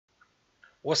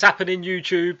What's happening,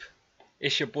 YouTube?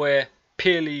 It's your boy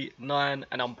Peely9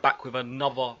 and I'm back with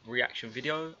another reaction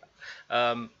video.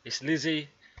 It's Lisi,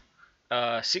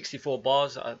 64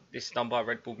 bars. This is done by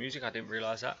Red Bull Music, I didn't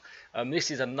realise that. This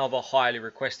is another highly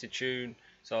requested tune,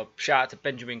 so shout out to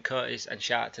Benjamin Curtis and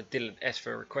shout out to Dylan S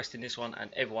for requesting this one and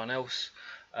everyone else.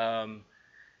 So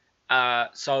I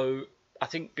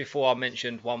think before I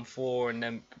mentioned 1-4 and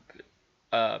then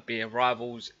being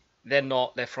rivals. They're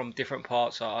not. They're from different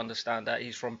parts. So I understand that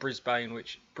he's from Brisbane,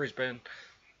 which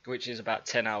is about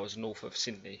 10 hours north of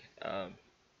Sydney.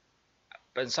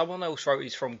 But someone else wrote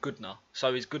he's from Goodna.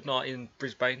 So is Goodna in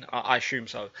Brisbane? I assume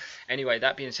so. Anyway,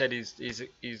 that being said, he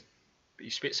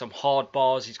spits some hard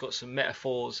bars. He's got some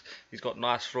metaphors. He's got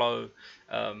nice flow.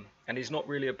 And he's not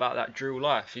really about that drill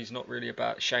life. He's not really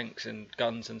about shanks and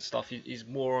guns and stuff. He's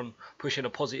more on pushing a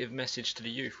positive message to the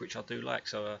youth, which I do like.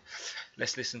 So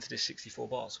let's listen to this 64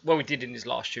 bars. Well, we did in his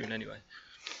last tune anyway.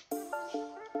 I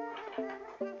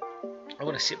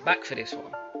want to sit back for this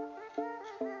one.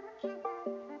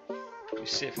 Let me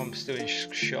see if I'm still in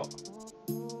shot.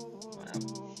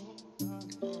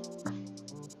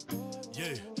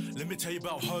 Yeah, let me tell you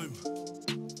about home.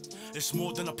 It's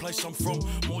more than a place I'm from,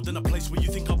 more than a place where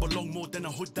you think I belong, more than a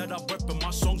hood that I rep in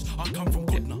my songs. I come from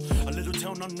Goodna, a little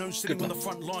town unknown, sitting on the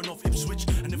front line of Ipswich.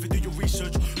 And if you do your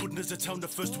research, Goodna's a town that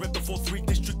first to rep the 4-3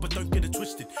 district, but don't get it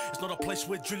twisted. It's not a place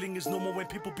where drilling is normal when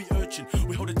people be urging.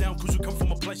 We hold it down cause we come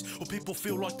from a place where people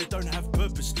feel like they don't have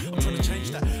purpose. I'm trying to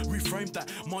change that, reframe that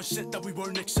mindset that we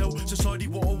won't excel. Society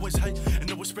will always hate, and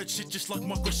then we spread shit just like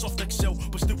Microsoft Excel,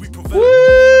 but still we prevail.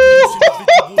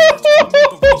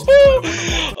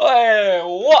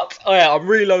 What? Oh yeah, I'm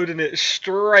reloading it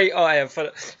straight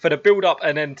for the build up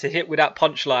and then to hit with that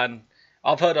punchline.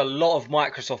 I've heard a lot of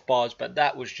Microsoft bars, but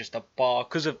that was just a bar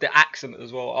because of the accent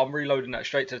as well. I'm reloading that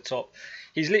straight to the top.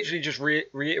 He's literally just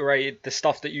reiterated the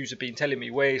stuff that you've been telling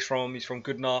me. Where he's from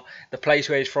Goodna. The place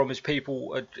where he's from is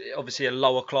people, obviously a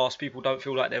lower class. People don't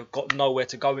feel like they've got nowhere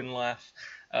to go in life.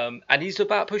 And he's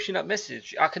about pushing that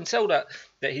message. I can tell that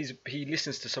he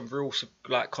listens to some real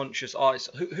like conscious artists.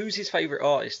 Who's his favourite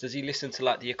artist? Does he listen to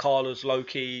like the Akalas,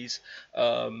 Lokis,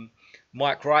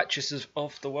 Mike Righteous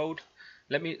of the world?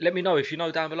 Let me know if you know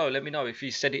down below. Let me know if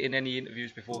he's said it in any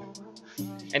interviews before.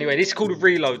 Anyway, this is called a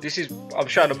reload. I'm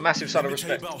showing a massive sign of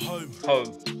respect. Home.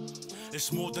 It's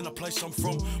more than a place I'm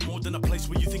from, more than a place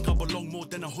where you think I belong, more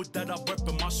than a hood that I rep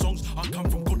in my songs. I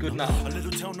come from Goodna, a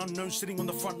little town unknown, sitting on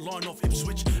the front line of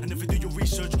Ipswich. And if you do your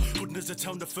research, Goodna's a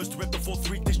town that first to rep the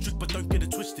 4-3 district, but don't get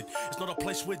it twisted. It's not a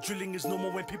place where drilling is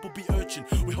normal when people be urging.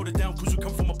 We hold it down cause we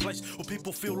come from a place where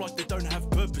people feel like they don't have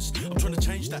purpose. I'm trying to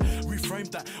change that, reframe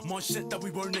that mindset that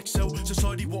we won't excel.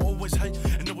 Society will always hate,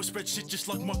 and then we spread shit just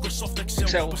like Microsoft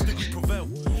Excel. But still we prevail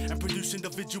and produce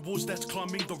individuals that's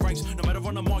climbing the ranks. No matter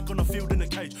on a mic, on a field, in a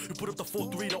cage, who put up the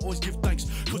 4-3 that always give thanks,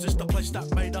 cause it's the place that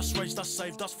made us, raised us,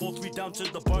 saved us. 4-3 down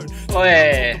to the bone. Oh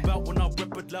yeah. About when I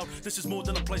rep it loud. This is more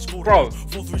than a place called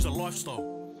 4-3's a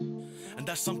lifestyle, and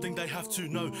that's something they have to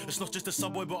know. It's not just a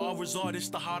subway where I reside, it's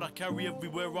the heart I carry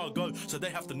everywhere I go. So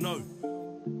they have to know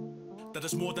that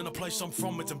it's more than a place I'm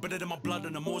from. It's embedded in my blood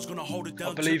and I'm always gonna hold it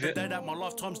down. I believe it. The day that my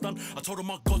lifetime's done, I told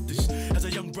them I got this. As a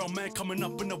young brown man coming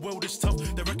up in the world is tough.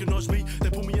 They recognize me, they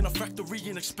put me in a factory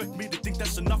and expect me to think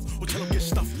that's enough, or tell them get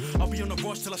stuff. I'll be on the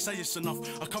rise till I say it's enough.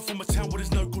 I come from a town where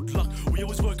there's no good luck. We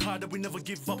always work hard and we never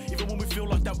give up, even when we feel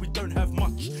like that we don't have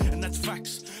much. And that's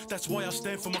facts, that's why I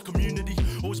stand for my community,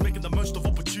 always making the most of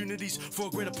opportunities for a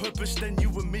greater purpose than you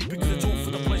and me, because it's all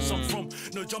for the place I'm from.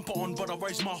 No jumper on, but I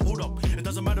raise my hood up. It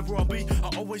doesn't matter where I be,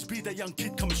 I'll always be that young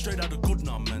kid coming straight out of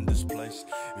Goodna. Man, this place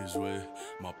is where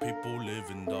my people live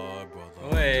and die,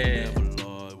 brother. They never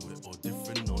lie, we're all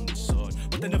different on this side,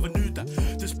 but they never knew that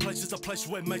this place is a place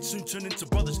where mates soon turn into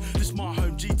brothers. This is my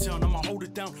home, G-Town, I'ma hold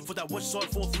it down for that west side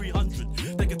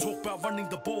 4-300. They can talk about running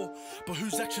the ball, but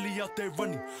who's actually out there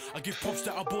running? I give props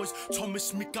to our boys,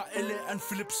 Thomas, Mikaele and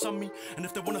Philip Sammy. And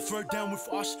if they wanna throw down with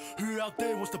us, who out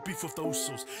there wants to beef with those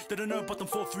souls? They don't know about them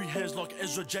 4-3 hairs like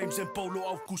Ezra James and Polo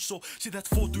Alcuso. See, that's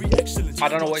 4-3 excellence. I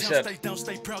don't know what he said. Stay down,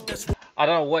 stay proud, that's I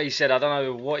don't know what he said. I don't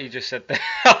know what he just said there.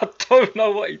 I don't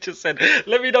know what he just said.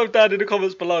 Let me know down in the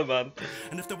comments below, man.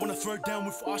 And if they want to throw down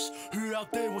with us, who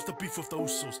out there wants to beef with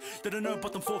those souls? They don't know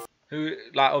about them 4-3. Who,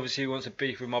 like, obviously wants to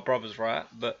beef with my brothers, right?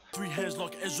 But 3 hairs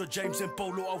like Ezra James and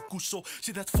Polo Alcuso.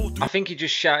 See, that's 4-3. I think he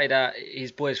just shouted at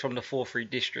his boys from the 4-3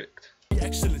 district.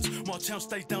 Excellence, my town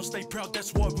stay down, stay proud,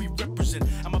 that's why we represent.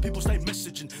 And my people stay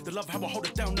messaging, they love how I hold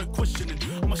it down, no questioning.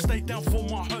 I'ma stay down for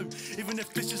my home, even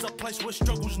if this is a place where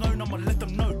struggle's known, I'ma let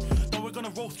them know that we're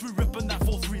gonna roll through ripping that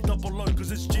 4-3 double O.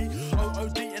 Cause it's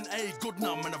G-O-O-D and A,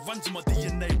 Goodna, man, it runs in my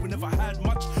DNA. We never had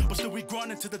much, but still we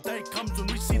grind until the day comes when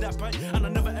we see that pay, and I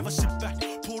never ever sit back.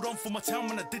 Pulled on for my town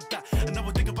when I did that, and now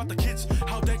I think about the kids,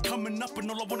 how they're coming up, and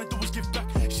all I wanna do is give back.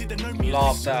 See, they know me,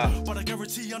 love that. but I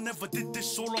guarantee I never did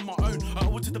this all on my own. I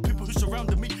owe it to the people who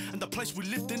surrounded me, and the place we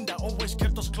lived in that always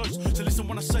kept us close. So listen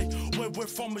when I say where we're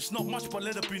from, it's not much, but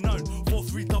let it be known.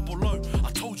 4300.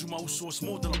 I told you my AUSSIE was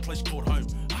more than a place called home.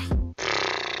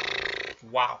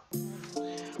 Wow.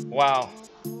 Wow.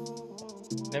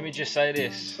 Let me just say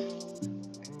this.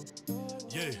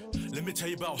 Yeah, let me tell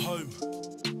you about home.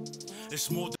 It's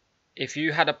more than... If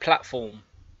you had a platform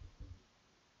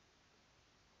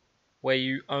where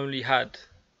you only had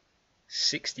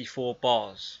 64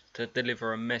 bars to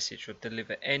deliver a message or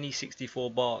deliver any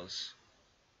 64 bars,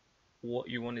 what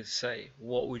you wanted to say,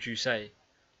 what would you say?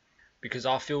 Because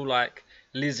I feel like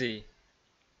Lisi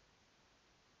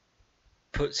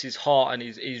puts his heart and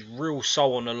his real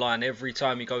soul on the line every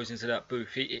time he goes into that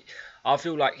booth. I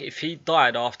feel like if he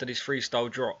died after this freestyle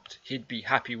dropped, he'd be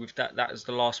happy with that. That is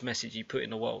the last message he put in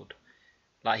the world.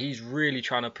 Like, he's really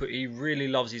trying to put, he really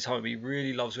loves his home, he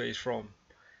really loves where he's from,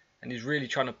 and he's really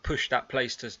trying to push that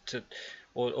place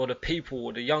or the people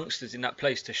or the youngsters in that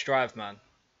place to strive, man.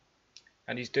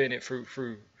 And he's doing it through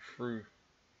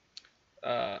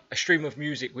a stream of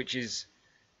music which is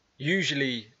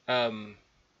usually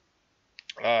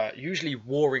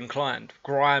war inclined.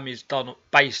 Grime is done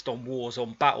based on wars,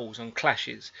 on battles, on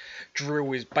clashes.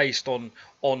 Drill is based on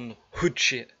hood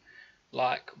shit.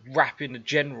 Like, rap in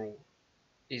general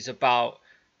is about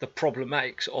the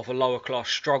problematics of a lower class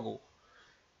struggle.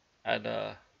 And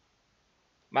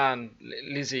man,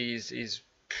 Lisi is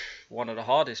one of the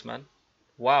hardest, man.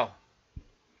 Wow.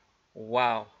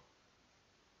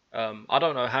 I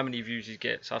don't know how many views he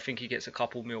gets. I think he gets a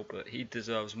couple mil, but he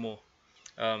deserves more.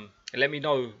 Let me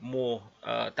know more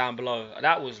down below.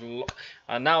 That was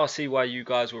and now I see why you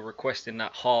guys were requesting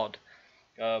that hard.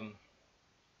 That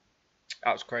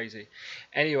was crazy.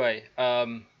 Anyway,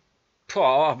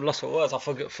 I've lost my words. I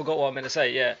forgot what I meant to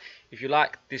say. Yeah, if you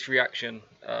like this reaction,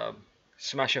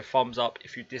 smash a thumbs up.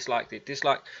 If you disliked it,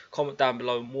 dislike. Comment down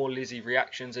below more Lisi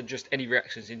reactions and just any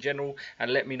reactions in general,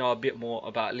 and let me know a bit more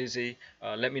about Lisi.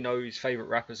 Let me know who his favourite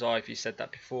rappers are if you said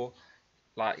that before,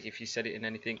 like if you said it in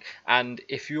anything. And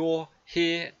if you're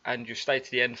here and you stay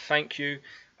to the end, thank you.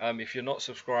 If you're not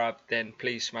subscribed, then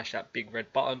please smash that big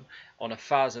red button. On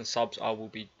 1,000 subs, I will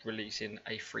be releasing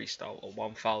a freestyle, a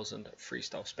 1,000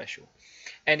 freestyle special.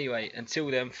 Anyway, until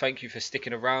then, thank you for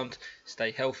sticking around. Stay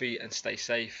healthy and stay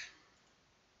safe.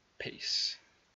 Peace.